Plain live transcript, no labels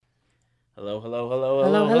Hello, hello, hello,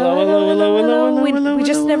 hello, hello, hello, hello, hello, hello. We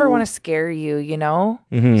just never want to scare you, you know?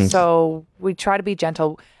 Mm-hmm. So we try to be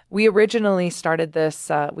gentle. We originally started this,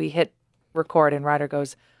 we hit record and Ryder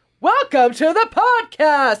goes, "Welcome to the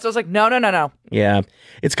podcast." I was like, no. Yeah.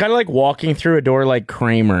 It's kind of like walking through a door like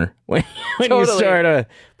Kramer when you Totally. start a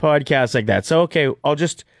podcast like that. So, okay, I'll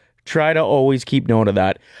just try to always keep note of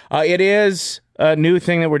that. It is a new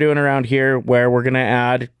thing that we're doing around here where we're going to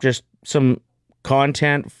add just some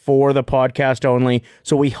content for the podcast only.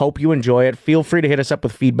 So we hope you enjoy it. Feel free to hit us up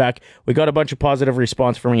with feedback. We got a bunch of positive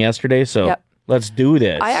response from yesterday, so Yep. let's do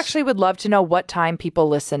this. I actually would love to know what time people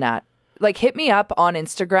listen at. Like, hit me up on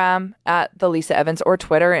Instagram at the Lisa Evans or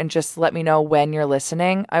Twitter and just let me know when you're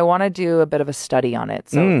listening. I want to do a bit of a study on it.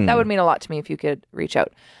 So that would mean a lot to me if you could reach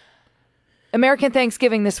out. American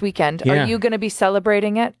Thanksgiving this weekend. Yeah. Are you going to be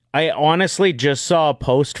celebrating it? I honestly just saw a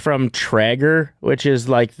post from Traeger, which is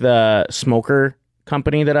like the smoker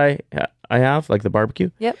company that I have, like the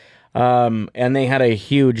barbecue. Yep. And they had a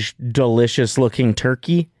huge, delicious looking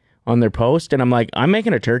turkey on their post. And I'm like, I'm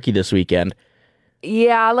making a turkey this weekend.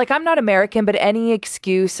 Yeah, like I'm not American, but any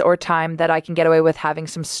excuse or time that I can get away with having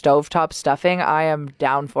some stovetop stuffing, I am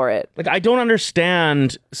down for it. Like, I don't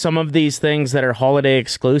understand some of these things that are holiday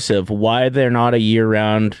exclusive, why they're not a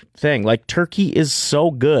year-round thing. Like, turkey is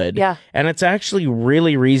so good. Yeah. And it's actually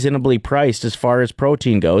really reasonably priced as far as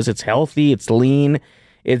protein goes. It's healthy, it's lean,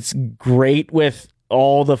 it's great with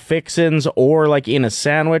all the fixins or like in a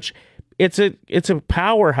sandwich. It's a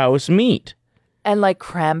powerhouse meat. And like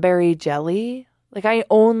cranberry jelly, like I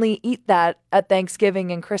only eat that at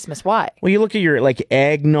Thanksgiving and Christmas. Why? Well, you look at your like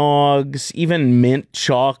eggnogs, even mint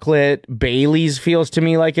chocolate, Bailey's feels to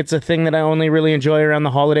me like it's a thing that I only really enjoy around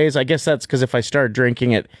the holidays. I guess that's because if I start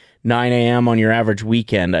drinking at 9 a.m. on your average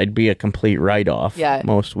weekend, I'd be a complete write-off. Yeah,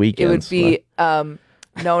 most weekends. It would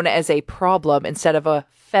be known as a problem instead of a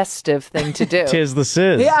festive thing to do. Tis the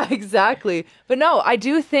sizz. Yeah, exactly. But no, I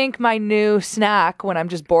do think my new snack when I'm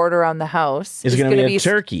just bored around the house Is gonna be a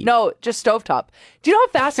turkey. No, just stovetop. Do you know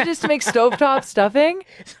how fast it is to make stovetop stuffing?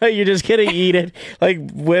 You're just gonna eat it like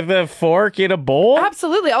with a fork in a bowl?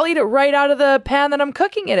 Absolutely. I'll eat it right out of the pan that I'm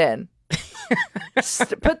cooking it in.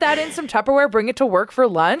 Put that in some Tupperware, bring it to work for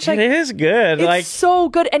lunch. It is good. It's Like, so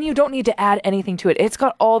good, and you don't need to add anything to it. It's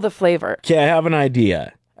got all the flavor. okay, I have an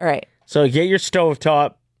idea. All right. So get your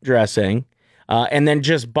stovetop dressing, and then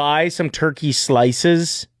just buy some turkey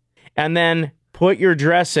slices, and then put your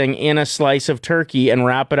dressing in a slice of turkey and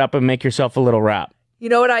wrap it up and make yourself a little wrap. You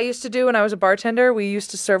know what I used to do when I was a bartender? We used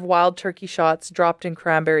to serve wild turkey shots dropped in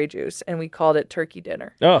cranberry juice, and we called it turkey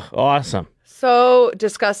dinner. Oh, awesome. So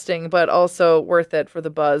disgusting, but also worth it for the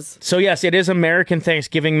buzz. So yes, it is American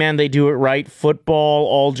Thanksgiving, man. They do it right. Football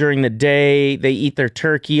all during the day. They eat their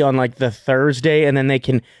turkey on like the Thursday, and then they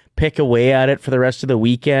can pick away at it for the rest of the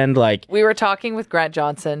weekend. Like, We were talking with Grant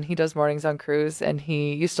Johnson. He does mornings on cruise, and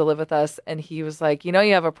he used to live with us. And he was like, you know,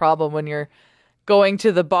 you have a problem when you're going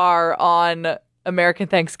to the bar on American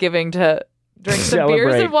Thanksgiving to drink some beers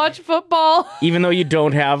Celebrate. and watch football. even though you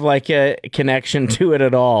don't have like a connection to it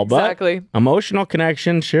at all. But Exactly. emotional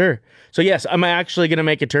connection, sure. So yes, I'm actually going to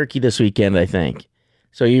make a turkey this weekend, I think.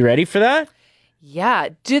 So you ready for that? Yeah.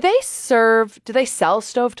 Do they sell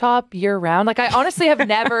stovetop year round? Like, I honestly have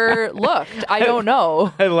never looked. I don't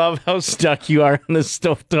know. I love how stuck you are on the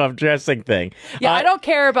stovetop dressing thing. Yeah, I don't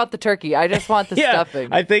care about the turkey. I just want the stuffing.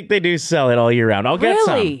 I think they do sell it all year round. I'll get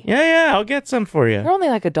some. Really? Yeah, I'll get some for you. They're only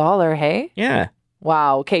like $1, hey? Yeah.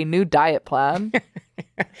 Wow. Okay, new diet plan.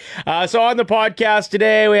 So on the podcast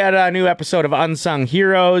today, we had a new episode of Unsung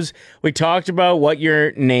Heroes. We talked about what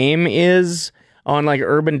your name is on like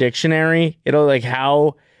Urban Dictionary. It'll like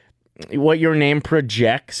what your name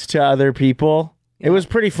projects to other people. It was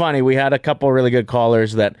pretty funny. We had a couple really good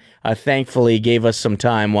callers that thankfully gave us some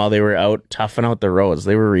time while they were out toughing out the roads.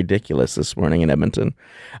 They were ridiculous this morning in Edmonton.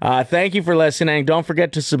 Thank you for listening. Don't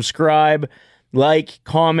forget to subscribe, like,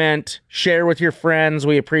 comment, share with your friends.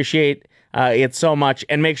 We appreciate it so much.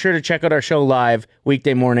 And make sure to check out our show live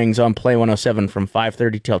weekday mornings on Play 107 from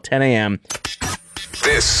 5:30 till 10 a.m.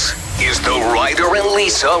 This is the Ryder and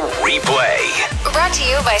Lisa replay. Brought to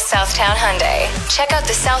you by Southtown Hyundai. Check out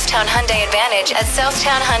the Southtown Hyundai Advantage at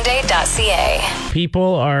southtownhyundai.ca.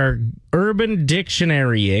 People are Urban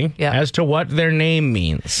Dictionarying Yeah. as to what their name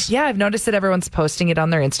means. Yeah, I've noticed that everyone's posting it on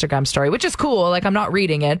their Instagram story, which is cool. Like, I'm not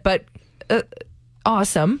reading it, but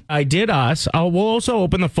awesome. I did us. We'll also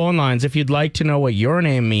open the phone lines if you'd like to know what your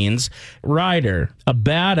name means. Ryder, a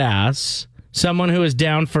badass, someone who is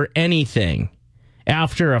down for anything.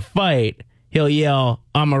 After a fight, he'll yell,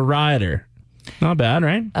 "I'm a rider." Not bad,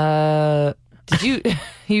 right? Did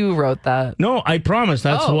you wrote that? No, I promise.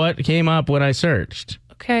 That's Oh. what came up when I searched.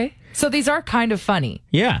 Okay. So these are kind of funny.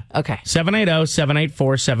 Yeah. Okay.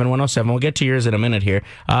 780-784-7107. We'll get to yours in a minute here.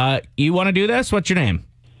 You want to do this? What's your name?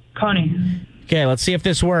 Connie. Okay, let's see if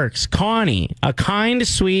this works. Connie, a kind,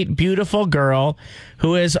 sweet, beautiful girl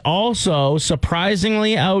who is also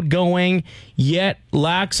surprisingly outgoing, yet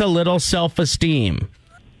lacks a little self-esteem.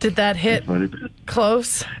 Did that hit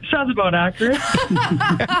close? Sounds about accurate.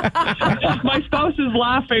 My spouse is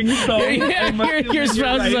laughing, so... Your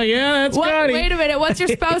spouse is like, yeah, that's Connie. Wait a minute. What's your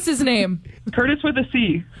spouse's name? Curtis with a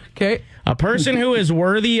C. Okay. A person who is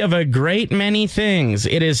worthy of a great many things.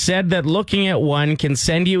 It is said that looking at one can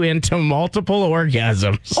send you into multiple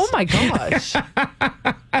orgasms. Oh, my gosh.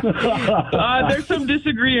 There's some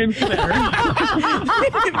disagreements there.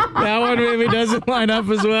 That one maybe doesn't line up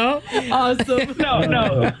as well. Awesome.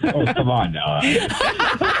 No. Oh, come on now.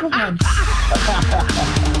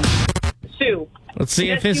 Sue. Let's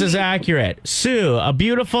see if this is accurate. Sue, a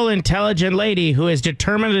beautiful, intelligent lady who is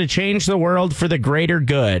determined to change the world for the greater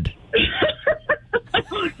good.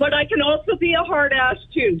 But I can also be a hard ass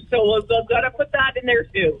too, so we've got to put that in there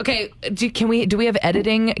too. Okay, do we have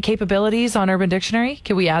editing capabilities on Urban Dictionary?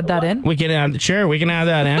 Can we add that in? We can add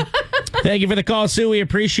that in. Thank you for the call, Sue. We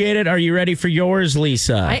appreciate it. Are you ready for yours,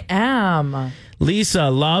 Lisa? I am. Lisa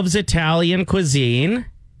loves Italian cuisine.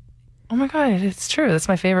 Oh my God, it's true. That's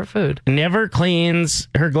my favorite food. Never cleans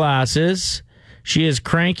her glasses. She is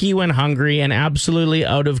cranky when hungry and absolutely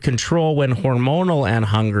out of control when hormonal and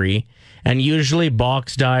hungry, and usually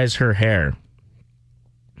box dyes her hair.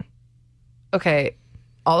 Okay,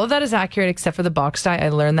 all of that is accurate except for the box dye. I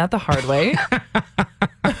learned that the hard way.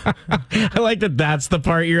 I like that that's the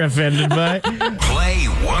part you're offended by. Play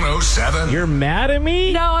 107. You're mad at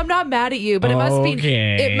me? No, I'm not mad at you, but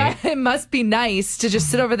Okay. it must be nice to just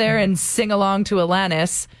sit over there and sing along to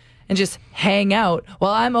Alanis and just hang out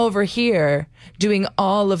while I'm over here doing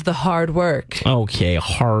all of the hard work. Okay,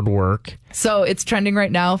 hard work. So it's trending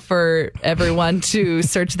right now for everyone to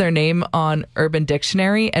search their name on Urban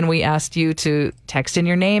Dictionary, and we asked you to text in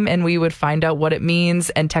your name and we would find out what it means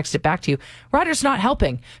and text it back to you. Ryder's not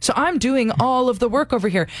helping, so I'm doing all of the work over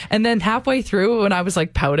here. And then halfway through, when I was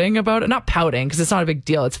like pouting about it, not pouting because it's not a big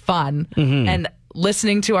deal, it's fun, and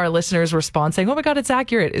listening to our listeners respond saying, oh my God, it's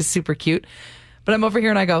accurate, is super cute. But I'm over here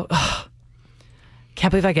and I go, oh, can't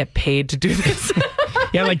believe I get paid to do this.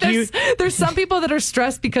 Yeah, like there's some people that are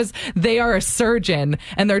stressed because they are a surgeon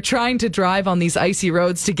and they're trying to drive on these icy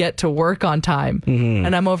roads to get to work on time.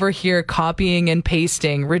 And I'm over here copying and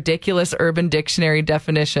pasting ridiculous Urban Dictionary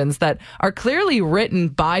definitions that are clearly written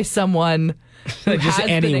by someone. Just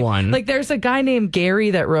anyone. Like there's a guy named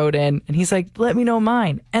Gary that wrote in and he's like, let me know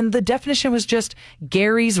mine. And the definition was just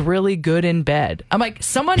Gary's really good in bed. I'm like,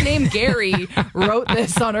 someone named Gary wrote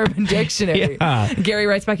this on Urban Dictionary. Yeah. Gary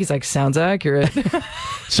writes back, he's like, sounds accurate.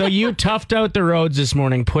 So you toughed out the roads this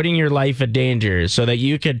morning, putting your life at danger so that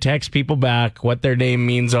you could text people back what their name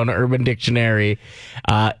means on Urban Dictionary.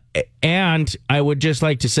 And I would just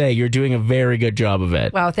like to say you're doing a very good job of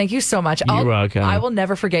it. Wow, thank you so much. You're welcome. I will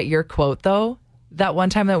never forget your quote, though. That one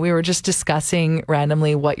time that we were just discussing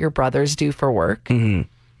randomly what your brothers do for work. And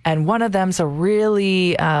one of them's a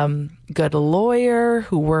really good lawyer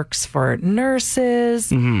who works for nurses.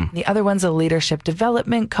 The other one's a leadership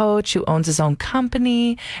development coach who owns his own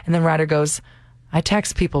company. And then Ryder goes, I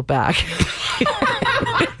text people back.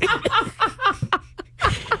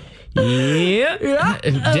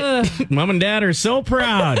 Yeah. Mom and Dad are so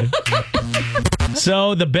proud.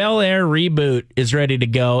 So the Bel Air reboot is ready to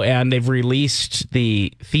go, and they've released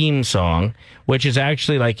the theme song, which is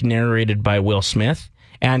actually like narrated by Will Smith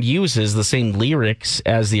and uses the same lyrics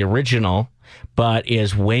as the original, but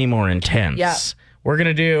is way more intense. Yeah. We're going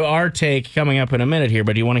to do our take coming up in a minute here,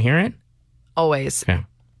 but do you want to hear it? Always. Okay.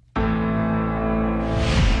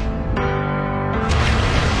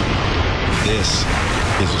 This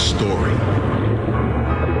is a story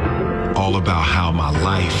all about how my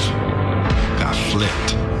life got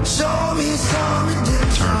flipped,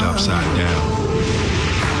 turned upside down.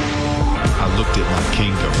 I looked at my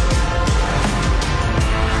kingdom.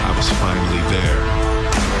 I was finally there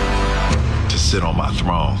to sit on my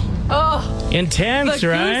throne. Oh, intense, the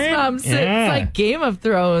right? Goosebumps. It's like Game of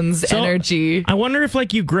Thrones energy. I wonder if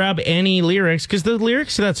like you grab any lyrics, because the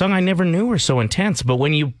lyrics to that song I never knew were so intense, but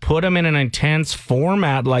when you put them in an intense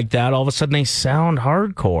format like that, all of a sudden they sound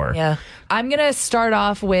hardcore. Yeah. I'm going to start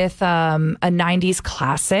off with a 90s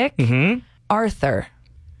classic, Arthur.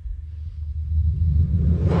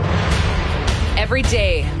 Every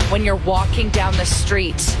day when you're walking down the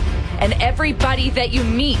street and everybody that you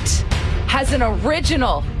meet has an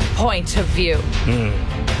original point of view.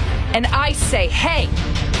 And I say, hey,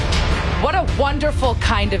 What a wonderful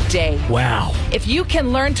kind of day. Wow. If you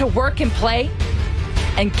can learn to work and play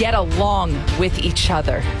and get along with each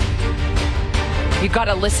other. You got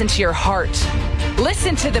to listen to your heart.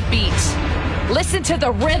 Listen to the beat. Listen to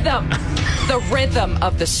the rhythm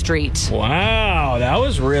of the street. Wow, that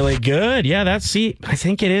was really good. Yeah, I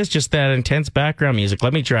think it is just that intense background music.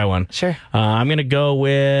 Let me try one. Sure. I'm going to go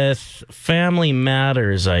with Family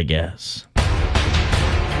Matters, I guess.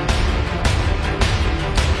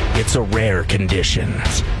 It's a rare condition,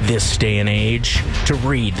 this day and age, to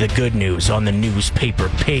read the good news on the newspaper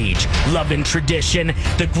page. Love and tradition,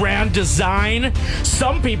 the grand design.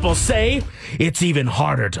 Some people say it's even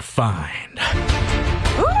harder to find.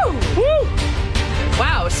 Ooh. Woo.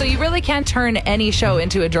 Wow, so you really can turn any show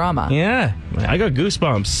into a drama. Yeah, I got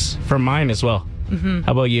goosebumps from mine as well. Mm-hmm.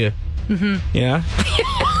 How about you? Mm-hmm. Yeah?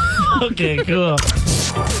 Okay, cool.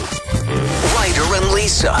 Ryder and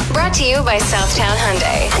Lisa. Brought to you by Southtown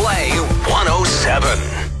Hyundai. Play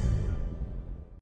 107.